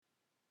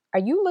Are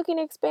you looking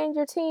to expand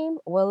your team?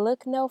 Well,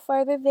 look no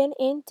further than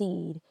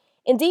Indeed.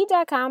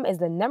 Indeed.com is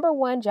the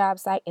 #1 job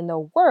site in the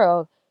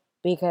world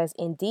because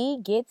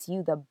Indeed gets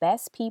you the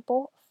best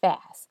people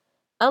fast.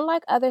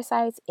 Unlike other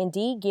sites,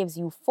 Indeed gives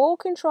you full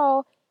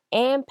control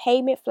and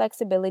payment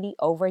flexibility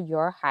over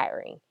your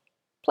hiring.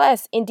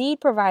 Plus, Indeed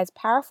provides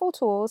powerful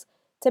tools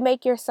to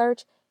make your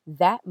search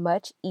that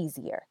much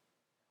easier.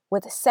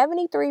 With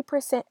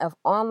 73% of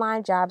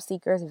online job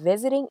seekers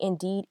visiting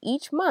Indeed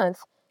each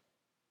month,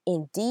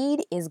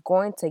 Indeed is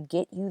going to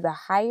get you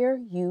the hire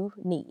you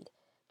need,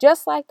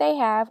 just like they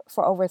have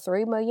for over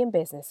 3 million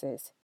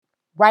businesses.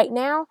 Right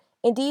now,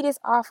 Indeed is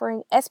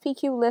offering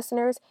SPQ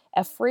listeners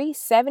a free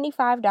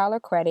 $75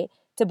 credit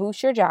to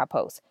boost your job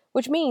post,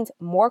 which means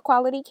more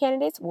quality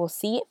candidates will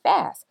see it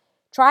fast.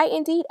 Try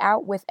Indeed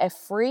out with a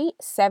free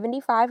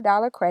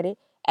 $75 credit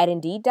at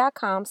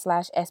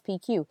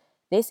Indeed.com/SPQ.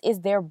 This is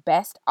their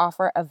best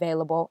offer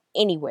available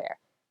anywhere.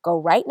 Go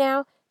right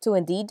now to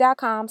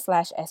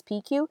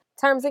Indeed.com/SPQ.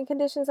 Terms and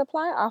conditions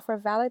apply. Offer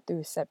valid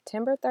through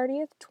September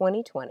 30th,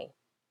 2020.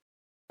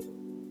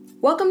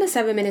 Welcome to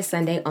 7 Minute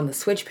Sunday on the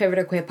Switch Pivot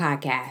or Quit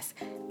podcast.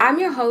 I'm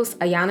your host,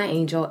 Ayana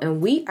Angel,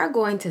 and we are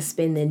going to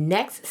spend the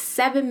next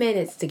 7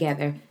 minutes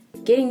together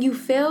getting you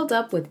filled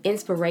up with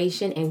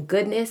inspiration and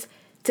goodness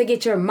to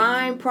get your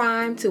mind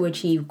primed to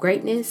achieve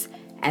greatness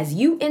as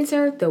you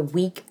enter the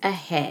week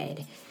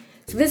ahead.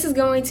 So this is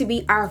going to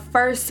be our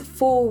first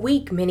full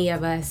week, many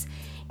of us,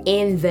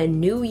 in the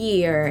new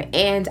year.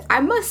 And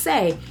I must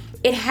say,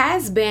 it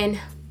has been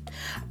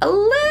a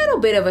little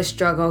bit of a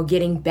struggle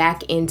getting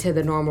back into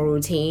the normal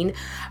routine.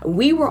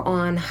 We were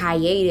on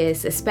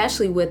hiatus,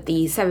 especially with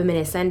the 7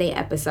 Minute Sunday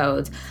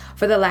episodes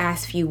for the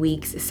last few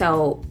weeks.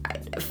 So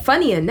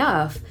funny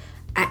enough,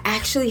 I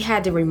actually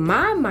had to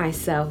remind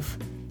myself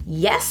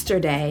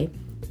yesterday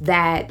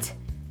that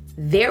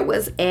there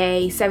was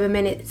a 7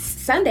 Minute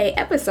Sunday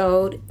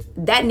episode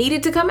that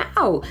needed to come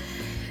out.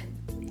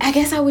 I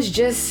guess I was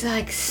just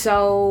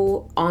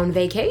so on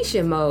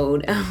vacation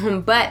mode,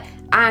 but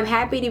I'm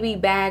happy to be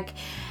back.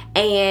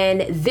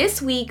 And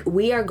this week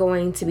we are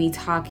going to be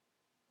talking.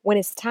 When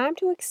it's time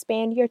to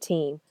expand your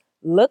team,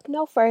 look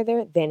no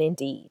further than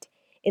Indeed.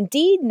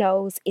 Indeed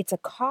knows it's a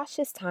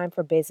cautious time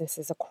for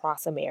businesses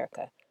across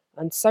America.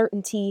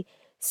 Uncertainty,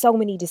 so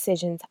many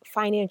decisions,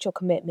 financial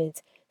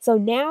commitments. So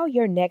now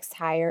your next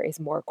hire is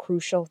more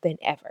crucial than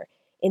ever.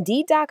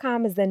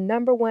 Indeed.com is the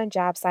 #1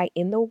 job site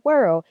in the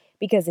world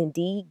because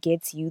Indeed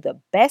gets you the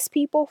best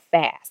people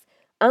fast.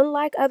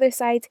 Unlike other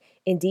sites,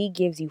 Indeed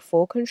gives you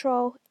full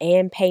control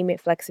and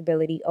payment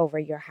flexibility over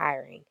your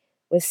hiring.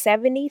 With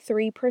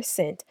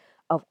 73%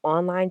 of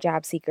online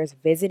job seekers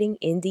visiting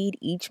Indeed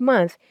each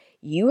month,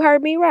 you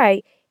heard me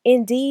right,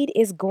 Indeed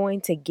is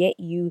going to get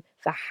you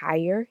the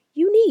hire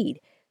you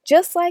need,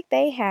 just like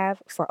they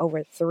have for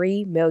over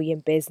 3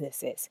 million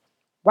businesses.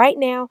 Right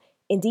now,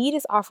 Indeed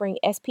is offering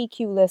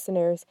SPQ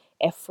listeners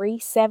a free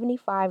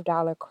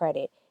 $75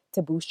 credit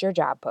to boost your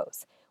job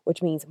post,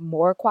 which means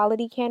more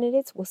quality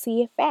candidates will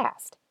see it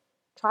fast.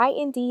 Try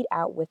Indeed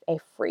out with a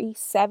free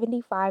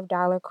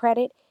 $75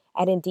 credit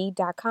at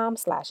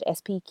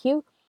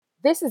Indeed.com/SPQ.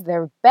 This is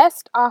their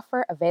best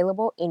offer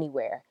available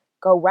anywhere.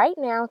 Go right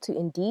now to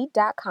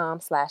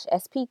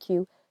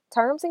Indeed.com/SPQ.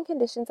 Terms and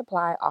conditions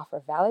apply.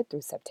 Offer valid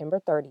through September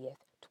 30th,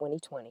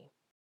 2020.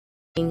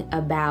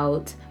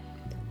 About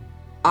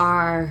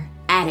our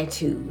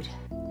attitude,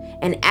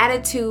 an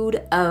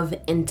attitude of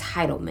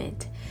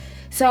entitlement.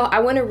 So I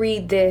want to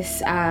read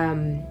this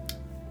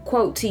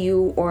quote to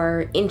you,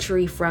 or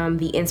entry from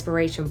the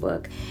inspiration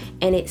book.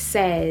 And it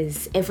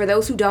says, and for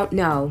those who don't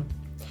know,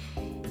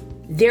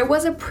 there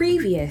was a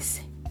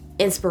previous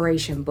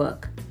inspiration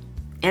book.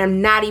 And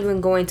I'm not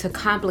even going to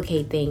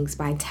complicate things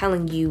by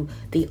telling you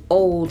the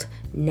old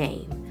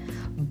name.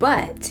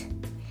 But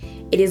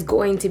it is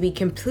going to be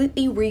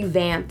completely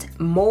revamped.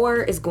 More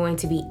is going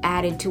to be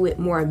added to it,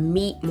 more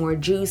meat, more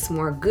juice,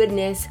 more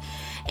goodness.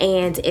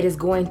 And it is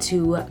going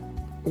to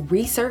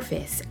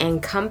resurface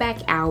and come back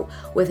out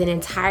with an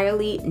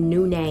entirely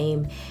new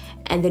name.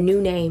 And the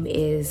new name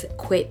is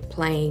Quit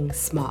Playing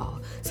Small.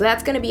 So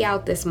that's going to be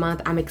out this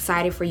month. I'm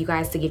excited for you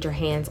guys to get your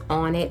hands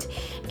on it.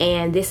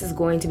 And this is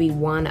going to be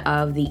one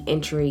of the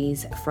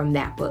entries from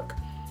that book.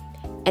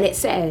 And it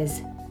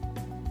says,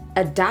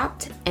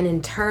 adopt an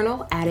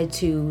internal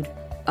attitude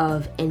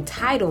of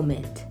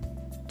entitlement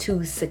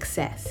to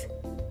success.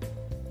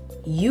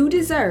 You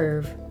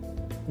deserve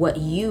what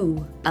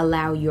you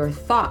allow your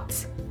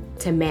thoughts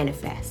to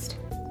manifest.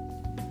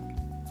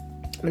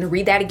 I'm going to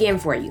read that again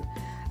for you.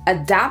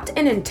 Adopt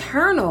an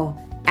internal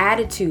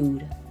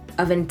attitude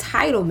of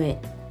entitlement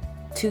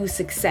to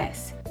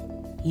success.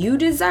 You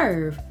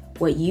deserve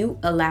what you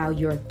allow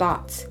your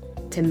thoughts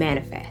to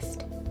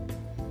manifest.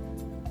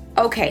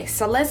 Okay,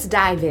 so let's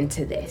dive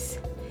into this.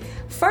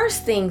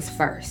 First things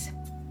first.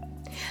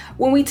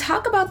 When we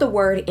talk about the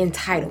word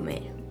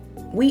entitlement,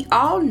 we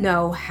all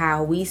know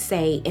how we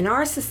say in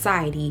our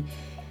society,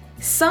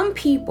 some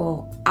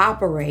people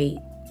operate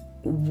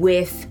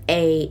with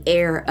an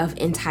air of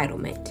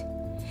entitlement.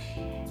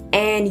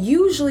 And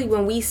usually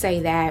when we say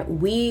that,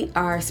 we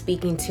are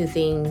speaking to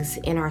things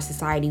in our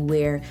society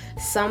where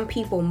some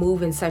people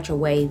move in such a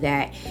way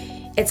that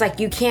it's like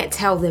you can't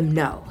tell them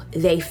no.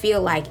 They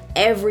feel like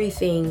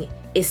everything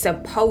is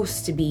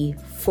supposed to be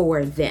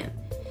for them.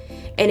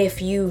 And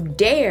if you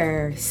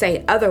dare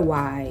say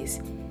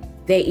otherwise,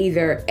 they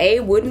either A,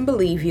 wouldn't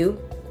believe you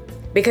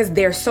because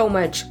they're so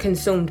much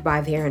consumed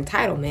by their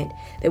entitlement.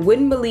 They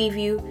wouldn't believe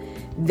you.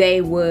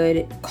 They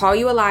would call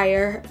you a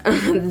liar.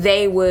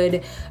 They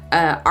would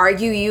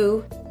argue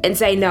you and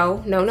say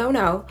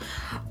no.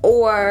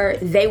 Or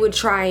they would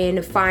try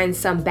and find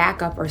some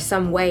backup or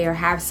some way or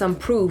have some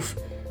proof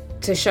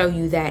to show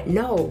you that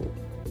no,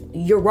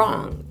 you're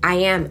wrong. I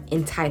am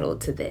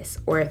entitled to this,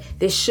 or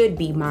this should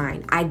be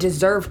mine. I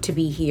deserve to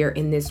be here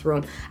in this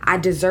room. I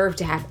deserve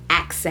to have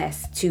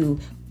access to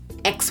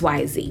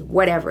XYZ,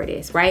 whatever it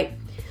is, right?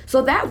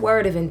 So that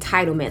word of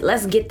entitlement,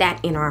 let's get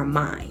that in our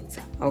minds,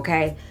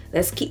 okay?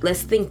 Let's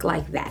think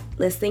like that.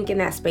 Let's think in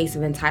that space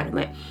of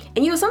entitlement.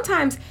 And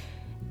sometimes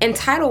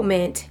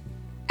entitlement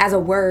as a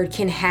word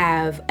can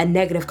have a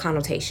negative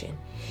connotation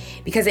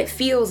because it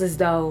feels as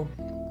though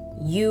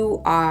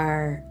you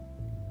are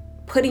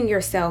putting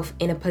yourself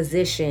in a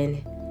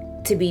position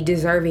to be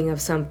deserving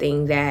of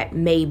something that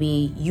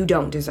maybe you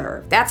don't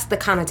deserve. That's the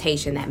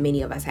connotation that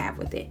many of us have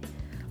with it.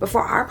 But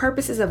for our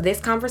purposes of this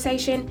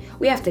conversation,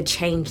 we have to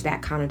change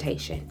that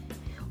connotation.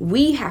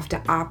 We have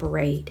to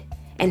operate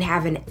and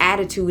have an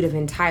attitude of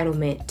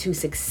entitlement to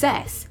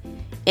success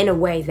in a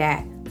way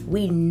that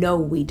we know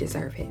we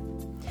deserve it.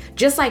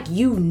 Just like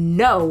you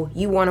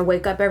want to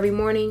wake up every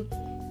morning,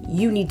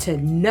 you need to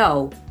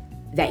know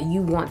that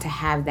you want to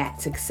have that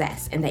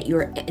success and that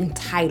you're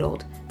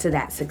entitled to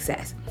that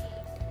success.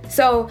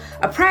 So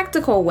a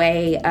practical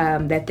way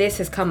that this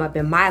has come up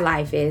in my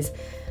life is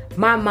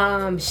my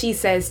mom, she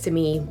says to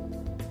me,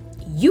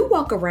 you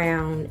walk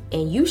around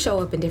and you show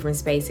up in different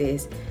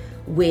spaces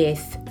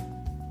with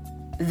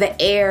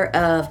the air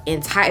of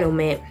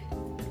entitlement,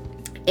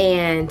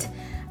 and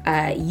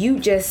you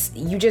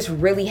just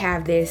really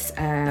have this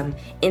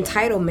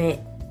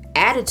entitlement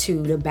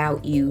attitude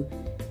about you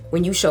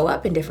when you show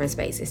up in different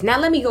spaces. Now,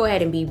 let me go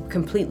ahead and be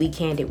completely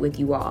candid with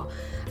you all.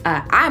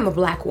 I'm a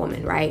Black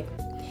woman, right?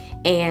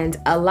 And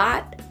a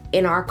lot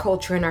in our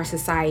culture, in our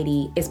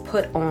society, is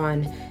put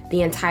on the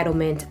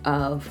entitlement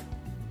of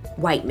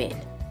white men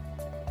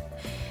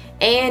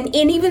and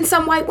even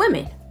some white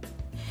women.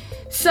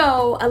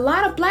 So a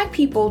lot of Black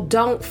people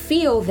don't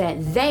feel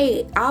that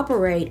they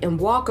operate and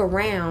walk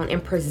around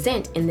and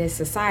present in this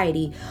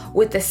society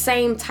with the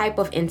same type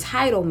of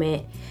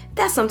entitlement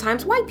that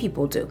sometimes white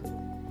people do.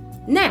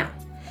 Now,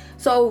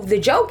 so the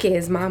joke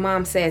is, my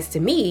mom says to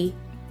me,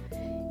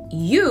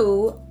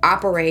 you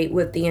operate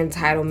with the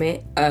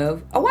entitlement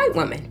of a white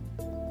woman.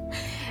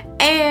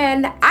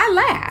 And I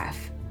laugh.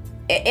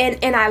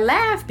 And I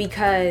laugh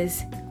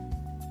because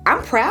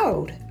I'm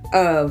proud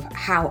of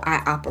how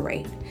I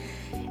operate.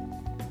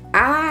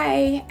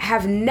 I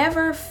have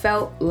never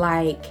felt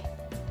like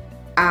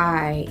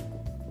I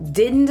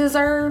didn't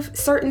deserve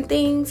certain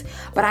things,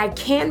 but I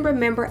can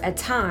remember a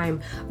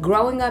time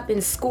growing up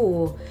in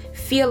school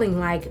feeling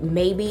like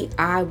maybe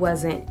I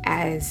wasn't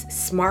as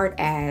smart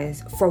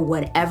as, for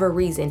whatever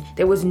reason.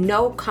 There was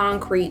no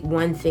concrete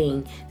one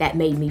thing that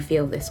made me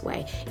feel this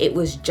way. It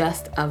was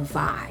just a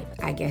vibe,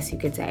 I guess you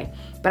could say.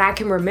 But I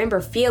can remember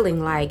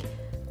feeling like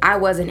I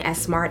wasn't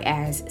as smart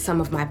as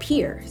some of my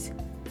peers.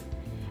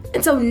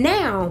 And so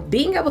now,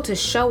 being able to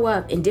show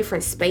up in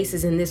different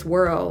spaces in this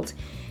world,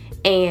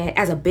 and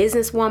as a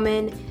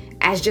businesswoman,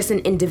 as just an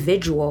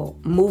individual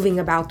moving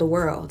about the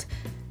world,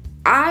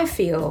 I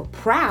feel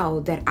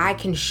proud that I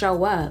can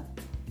show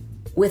up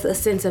with a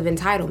sense of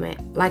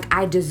entitlement. Like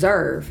I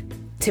deserve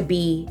to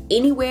be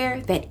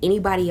anywhere that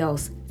anybody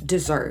else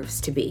deserves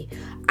to be.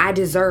 I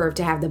deserve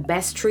to have the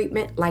best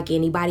treatment like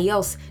anybody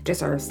else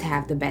deserves to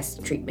have the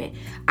best treatment.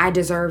 I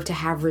deserve to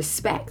have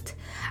respect.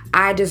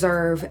 I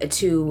deserve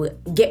to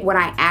get what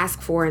I ask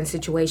for in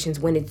situations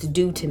when it's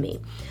due to me.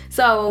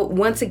 So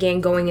once again,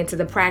 going into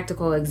the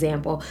practical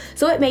example,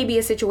 so it may be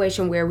a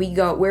situation where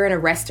we're in a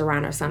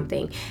restaurant or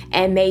something,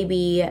 and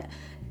maybe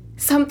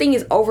something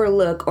is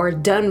overlooked or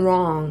done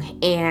wrong,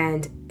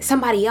 and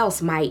somebody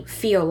else might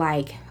feel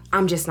like,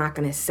 I'm just not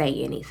going to say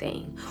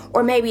anything.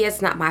 Or maybe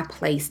it's not my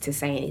place to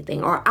say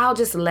anything, or I'll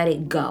just let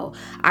it go.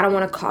 I don't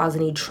want to cause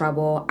any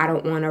trouble. I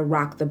don't want to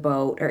rock the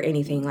boat or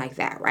anything like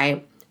that,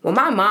 right? Well,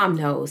 my mom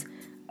knows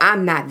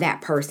I'm not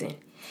that person.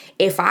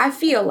 If I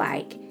feel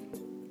like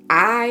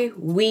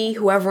we,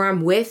 whoever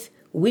I'm with,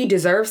 we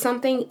deserve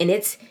something and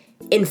it's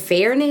in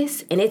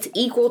fairness and it's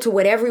equal to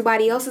what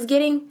everybody else is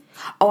getting,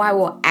 I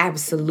will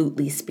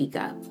absolutely speak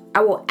up. I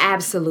will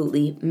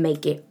absolutely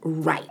make it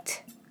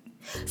right.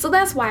 So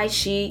that's why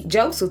she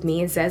jokes with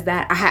me and says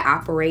that I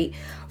operate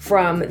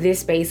from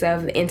this space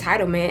of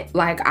entitlement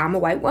like I'm a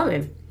white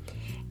woman.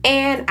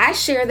 And I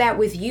share that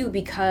with you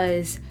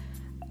because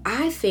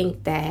I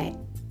think that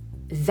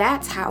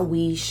that's how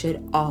we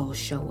should all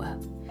show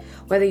up.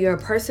 Whether you're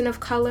a person of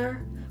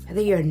color,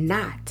 whether you're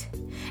not.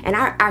 And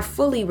I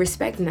fully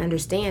respect and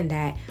understand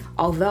that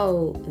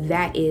although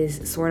that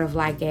is sort of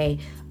like a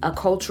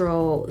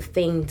cultural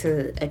thing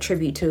to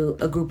attribute to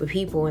a group of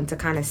people and to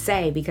kind of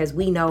say, because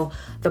we know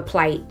the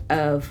plight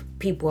of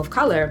people of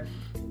color,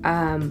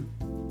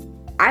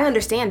 I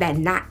understand that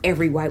not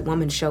every white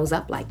woman shows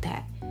up like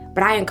that.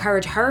 But I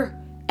encourage her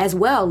as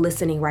well,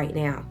 listening right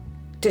now,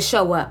 to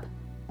show up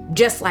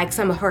just like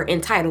some of her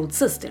entitled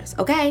sisters,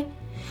 okay?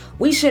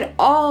 We should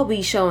all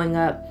be showing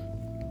up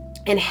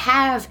and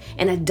have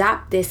and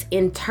adopt this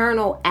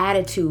internal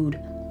attitude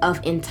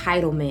of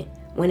entitlement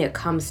when it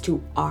comes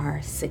to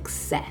our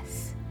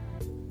success,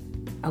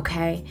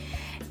 okay?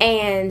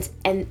 And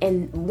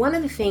one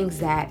of the things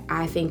that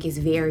I think is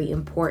very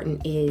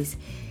important is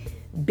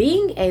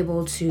being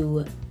able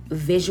to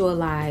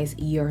visualize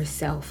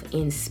yourself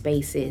in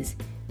spaces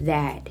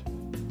that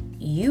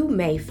you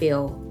may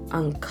feel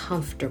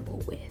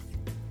uncomfortable with,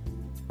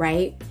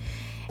 right?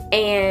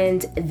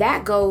 And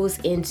that goes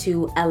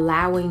into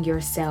allowing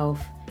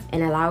yourself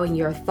and allowing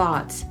your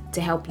thoughts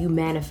to help you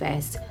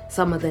manifest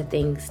some of the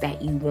things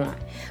that you want.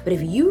 But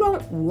if you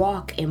don't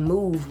walk and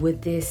move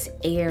with this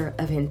air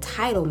of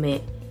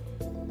entitlement,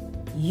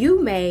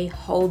 you may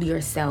hold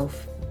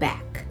yourself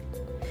back.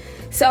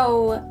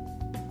 So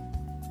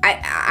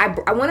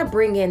I want to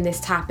bring in this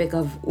topic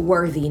of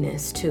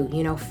worthiness too,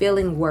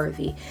 feeling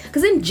worthy.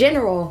 Because in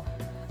general,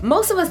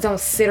 most of us don't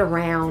sit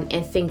around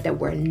and think that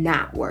we're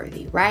not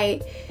worthy,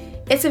 right?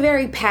 It's a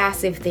very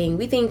passive thing.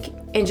 We think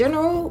in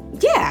general,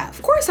 yeah,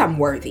 of course I'm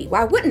worthy.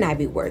 Why wouldn't I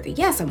be worthy?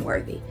 Yes, I'm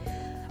worthy.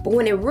 But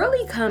when it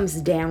really comes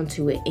down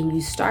to it and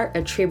you start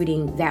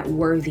attributing that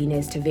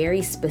worthiness to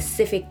very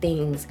specific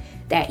things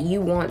that you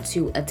want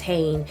to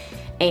attain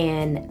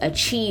and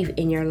achieve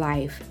in your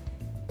life,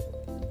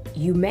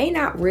 you may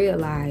not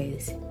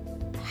realize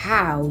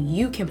how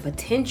you can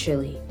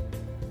potentially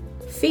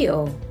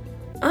feel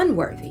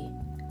unworthy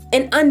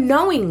and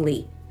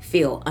unknowingly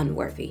feel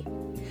unworthy.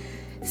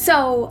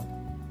 So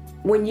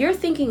when you're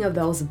thinking of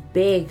those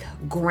big,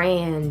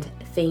 grand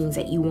things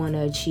that you want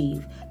to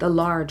achieve, the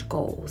large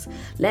goals,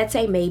 let's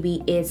say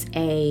maybe it's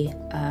a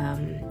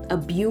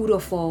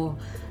beautiful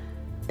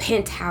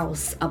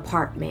penthouse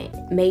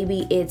apartment.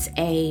 Maybe it's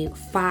a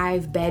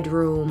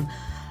 5-bedroom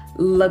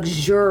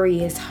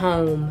luxurious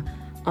home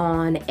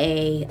on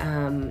a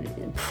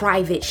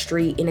private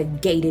street in a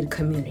gated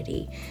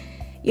community.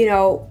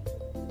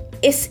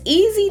 It's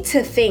easy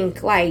to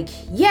think like,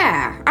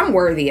 yeah, I'm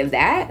worthy of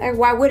that. Like,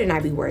 why wouldn't I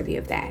be worthy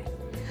of that?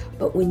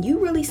 But when you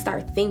really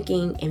start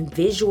thinking and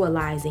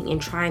visualizing and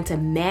trying to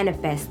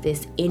manifest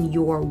this in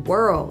your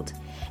world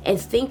and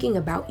thinking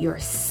about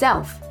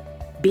yourself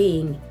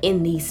being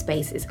in these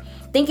spaces,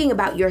 thinking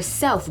about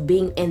yourself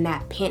being in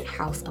that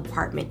penthouse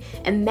apartment,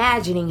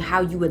 imagining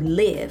how you would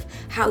live,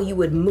 how you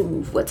would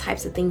move, what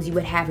types of things you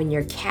would have in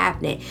your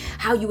cabinet,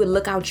 how you would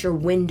look out your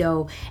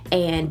window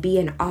and be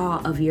in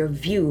awe of your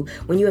view.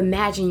 When you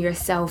imagine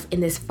yourself in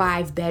this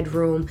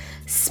 5-bedroom,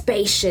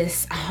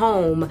 spacious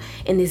home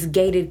in this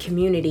gated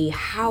community,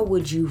 how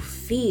would you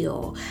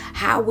feel?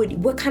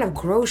 What kind of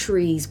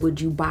groceries would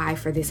you buy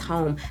for this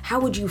home? How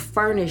would you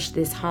furnish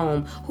this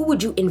home? Who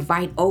would you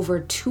invite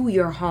over to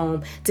your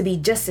home to be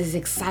just as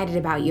excited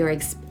about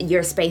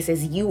your space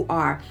as you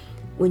are?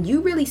 When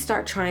you really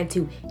start trying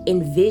to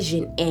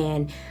envision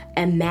and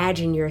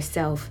imagine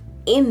yourself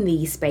in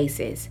these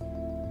spaces,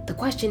 the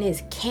question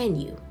is, can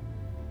you?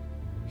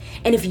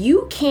 And if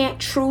you can't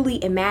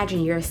truly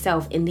imagine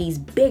yourself in these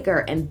bigger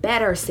and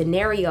better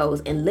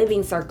scenarios and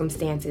living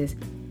circumstances,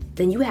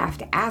 then you have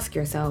to ask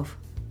yourself,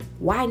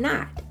 why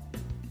not?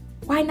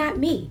 Why not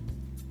me?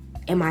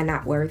 Am I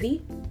not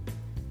worthy?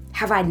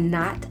 Have I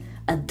not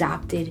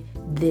adopted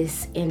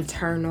this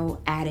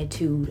internal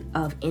attitude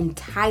of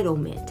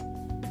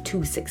entitlement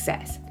to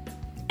success?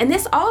 And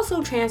this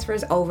also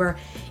transfers over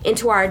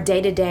into our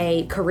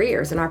day-to-day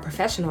careers and our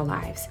professional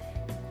lives.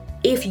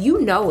 If you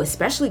know,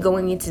 especially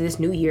going into this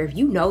new year, if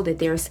you know that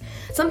there's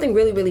something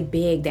really, really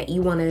big that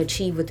you want to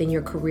achieve within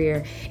your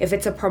career, if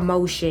it's a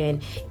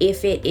promotion,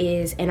 if it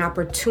is an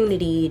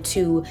opportunity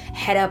to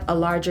head up a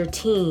larger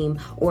team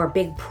or a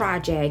big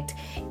project,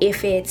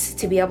 if it's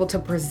to be able to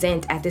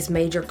present at this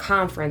major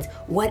conference,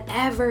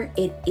 whatever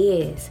it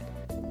is,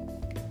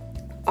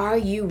 are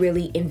you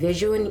really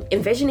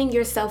envisioning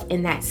yourself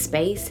in that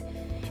space?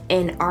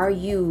 And are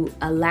you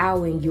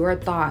allowing your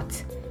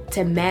thoughts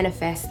to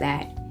manifest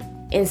that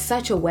in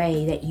such a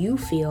way that you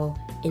feel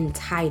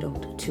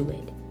entitled to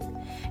it?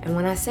 And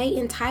when I say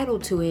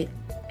entitled to it,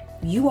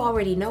 you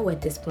already know at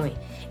this point.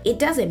 It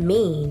doesn't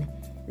mean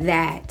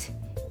that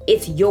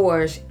it's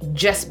yours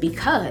just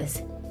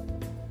because.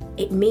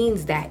 It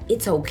means that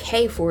it's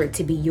okay for it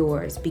to be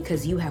yours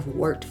because you have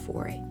worked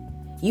for it.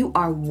 You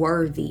are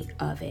worthy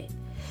of it.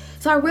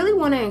 So I really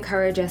want to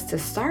encourage us to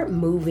start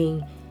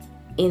moving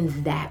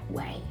in that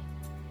way.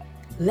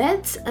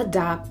 Let's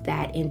adopt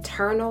that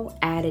internal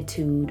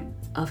attitude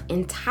of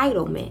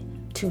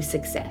entitlement to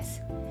success.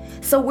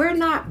 So we're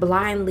not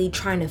blindly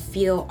trying to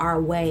feel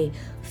our way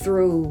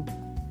through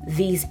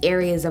these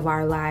areas of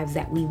our lives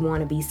that we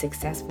want to be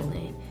successful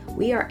in.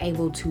 we are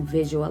able to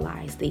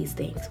visualize these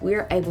things. We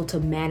are able to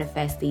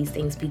manifest these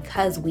things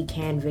because we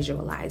can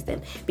visualize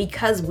them,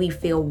 because we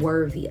feel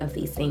worthy of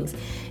these things.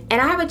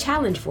 And I have a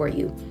challenge for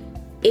you.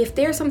 If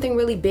there's something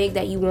really big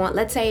that you want,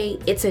 let's say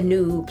it's a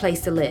new place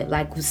to live,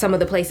 like some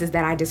of the places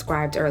that I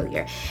described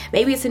earlier.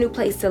 Maybe it's a new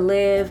place to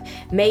live.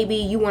 Maybe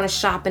you want to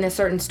shop in a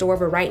certain store,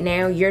 but right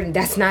now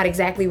that's not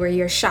exactly where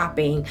you're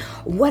shopping.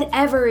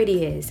 Whatever it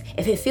is,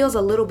 if it feels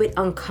a little bit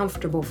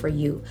uncomfortable for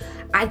you,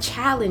 I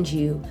challenge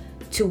you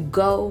to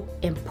go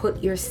and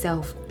put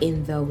yourself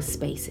in those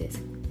spaces.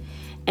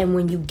 And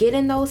when you get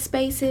in those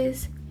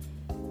spaces,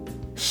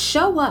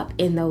 show up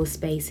in those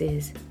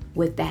spaces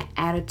with that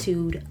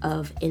attitude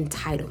of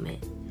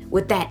entitlement,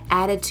 with that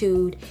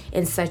attitude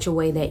in such a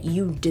way that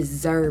you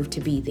deserve to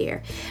be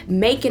there.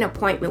 Make an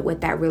appointment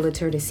with that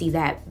realtor to see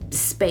that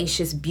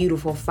spacious,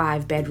 beautiful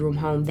 5-bedroom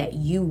home that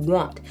you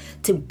want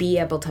to be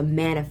able to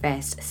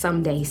manifest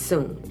someday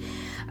soon.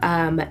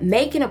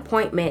 Make an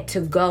appointment to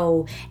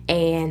go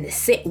and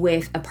sit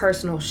with a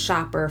personal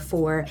shopper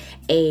for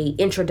a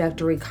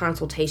introductory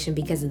consultation,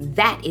 because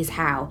that is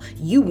how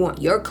you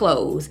want your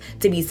clothes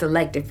to be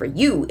selected for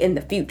you in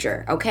the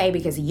future, okay?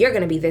 Because you're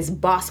going to be this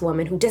boss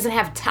woman who doesn't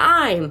have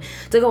time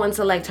to go and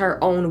select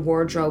her own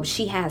wardrobe.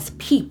 She has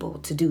people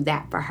to do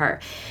that for her.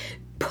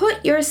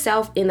 Put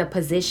yourself in the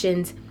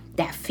positions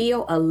that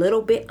feel a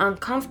little bit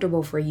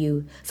uncomfortable for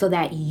you so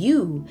that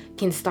you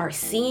can start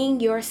seeing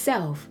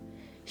yourself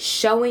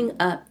showing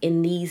up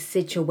in these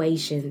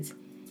situations,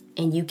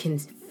 and you can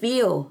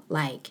feel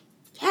like,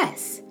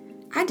 yes,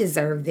 I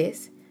deserve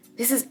this.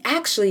 This is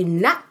actually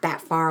not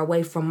that far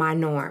away from my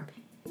norm,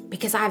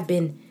 because I've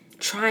been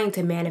trying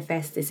to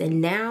manifest this. And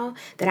now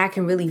that I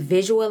can really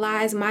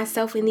visualize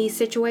myself in these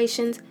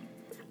situations,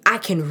 I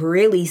can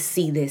really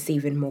see this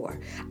even more.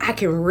 I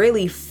can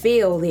really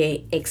feel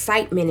the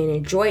excitement and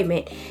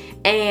enjoyment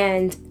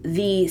and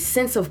the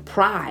sense of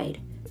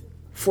pride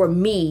for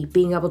me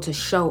being able to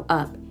show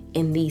up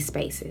in these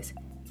spaces.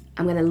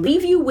 I'm going to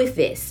leave you with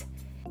this,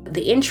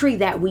 the entry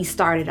that we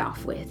started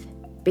off with,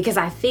 because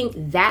I think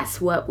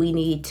that's what we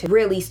need to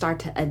really start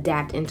to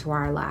adapt into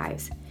our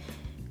lives.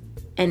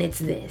 And it's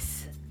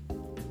this: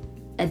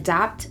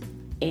 adopt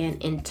an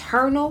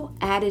internal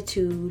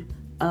attitude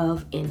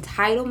of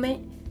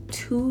entitlement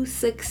to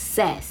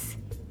success.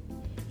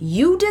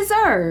 You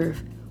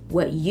deserve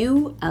what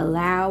you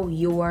allow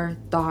your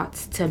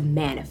thoughts to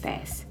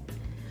manifest.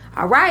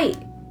 All right,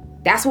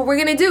 that's what we're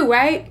going to do,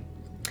 right?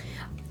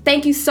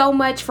 Thank you so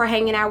much for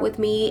hanging out with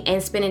me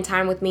and spending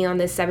time with me on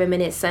this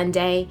 7-Minute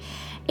Sunday.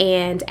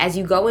 And as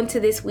you go into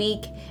this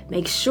week,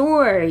 make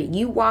sure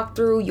you walk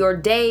through your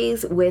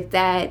days with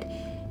that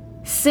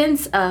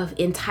sense of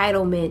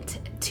entitlement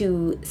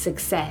to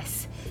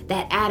success,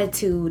 that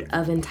attitude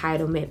of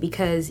entitlement,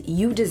 because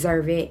you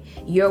deserve it,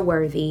 you're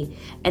worthy.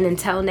 And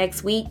until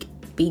next week,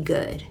 be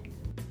good.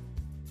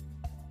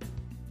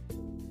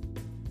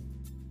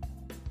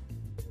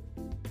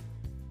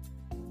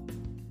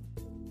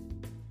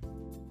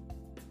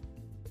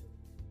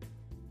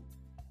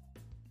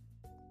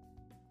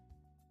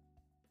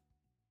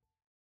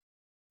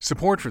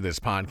 Support for this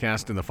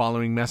podcast and the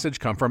following message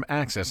come from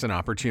Access and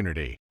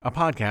Opportunity, a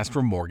podcast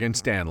from Morgan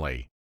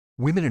Stanley.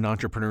 Women and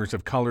entrepreneurs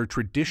of color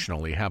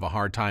traditionally have a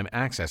hard time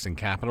accessing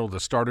capital to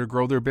start or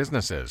grow their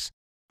businesses.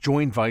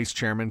 Join Vice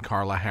Chairman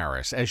Carla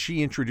Harris as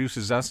she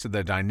introduces us to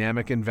the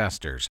dynamic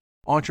investors,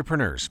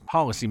 entrepreneurs,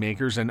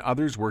 policymakers, and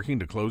others working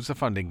to close the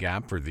funding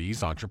gap for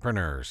these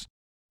entrepreneurs.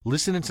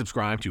 Listen and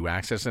subscribe to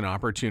Access and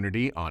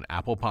Opportunity on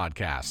Apple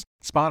Podcasts,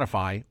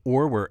 Spotify,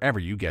 or wherever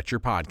you get your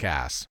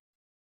podcasts.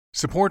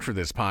 Support for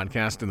this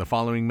podcast and the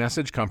following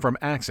message come from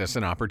Access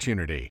and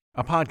Opportunity,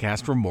 a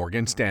podcast from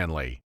Morgan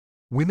Stanley.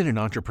 Women and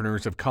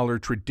entrepreneurs of color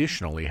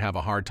traditionally have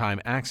a hard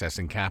time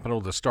accessing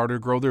capital to start or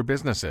grow their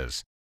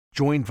businesses.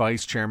 Join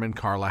Vice Chairman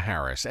Carla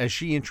Harris as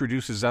she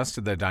introduces us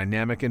to the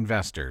dynamic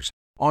investors,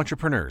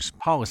 entrepreneurs,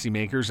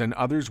 policymakers, and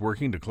others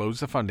working to close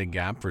the funding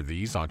gap for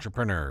these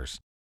entrepreneurs.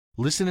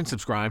 Listen and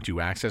subscribe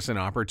to Access and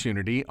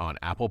Opportunity on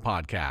Apple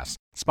Podcasts,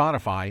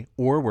 Spotify,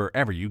 or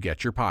wherever you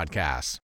get your podcasts.